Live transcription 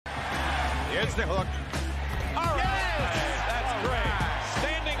Here's the hook. All right. That's great.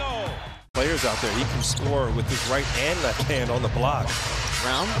 Standing O. Players out there, he can score with his right and left hand on the block.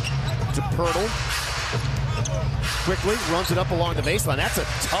 Brown to Pirtle. Quickley runs it up along the baseline. That's a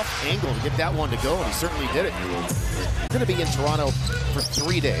tough angle to get that one to go, and he certainly did it. We're going to be in Toronto for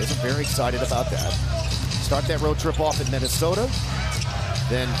 3 days. I'm very excited about that. Start that road trip off in Minnesota.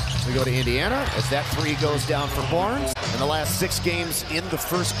 Then we go to Indiana as that 3 goes down for Barnes. In the last 6 games in the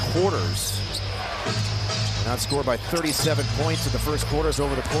first quarters, outscored by 37 points in the first quarters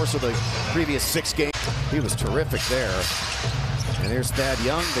over the course of the previous 6 games. He was terrific there. And there's Thad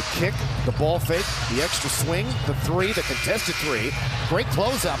Young, the kick, the ball fake, the extra swing, the 3, the contested 3. Great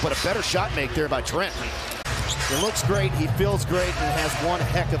closeout, but a better shot make there by Trent. It looks great, he feels great, and has one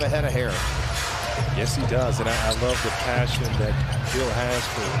heck of a head of hair. Yes, he does, and I love the passion that Bill has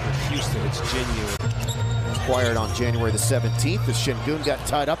for Houston. It's genuine. Acquired on January the 17th, the Şengün got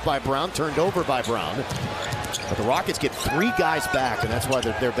tied up by Brown, turned over by Brown. But the Rockets get 3 guys back, and that's why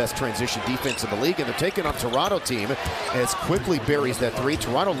they're their best transition defense in the league. And they're taking on Toronto team as Quickley buries that 3.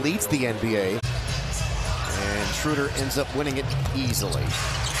 Toronto leads the NBA. And Schroeder ends up winning it easily.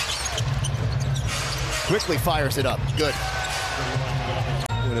 Quickley fires it up. Good.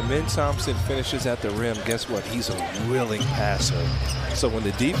 When Amen Thompson finishes at the rim, guess what? He's a willing passer. So when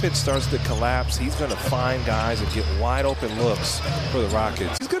the defense starts to collapse, he's going to find guys and get wide open looks for the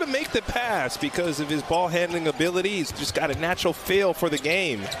Rockets. He's going to make the pass because of his ball handling ability. He's just got a natural feel for the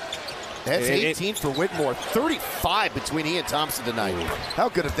game. That's 18 for Whitmore. 35 between he and Thompson tonight. How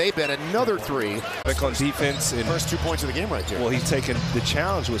good have they been? Another 3. Back on defense. And first 2 points of the game right there. Well, he's taken the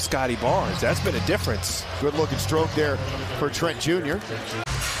challenge with Scotty Barnes. That's been a difference. Good looking stroke there for Trent Jr.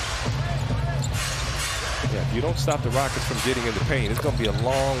 Yeah, if you don't stop the Rockets from getting in the paint, it's going to be a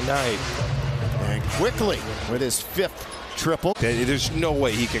long night. And Quickley with his 5th triple. There's no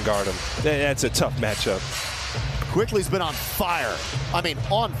way he can guard him. That's a tough matchup. Quickley's been on fire. I mean,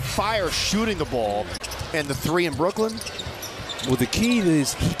 on fire shooting the ball. And the 3 in Brooklyn. Well, the key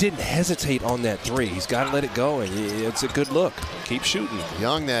is he didn't hesitate on that 3. He's got to let it go, and it's a good look. Keep shooting.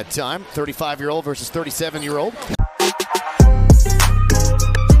 Young that time, 35-year-old versus 37-year-old.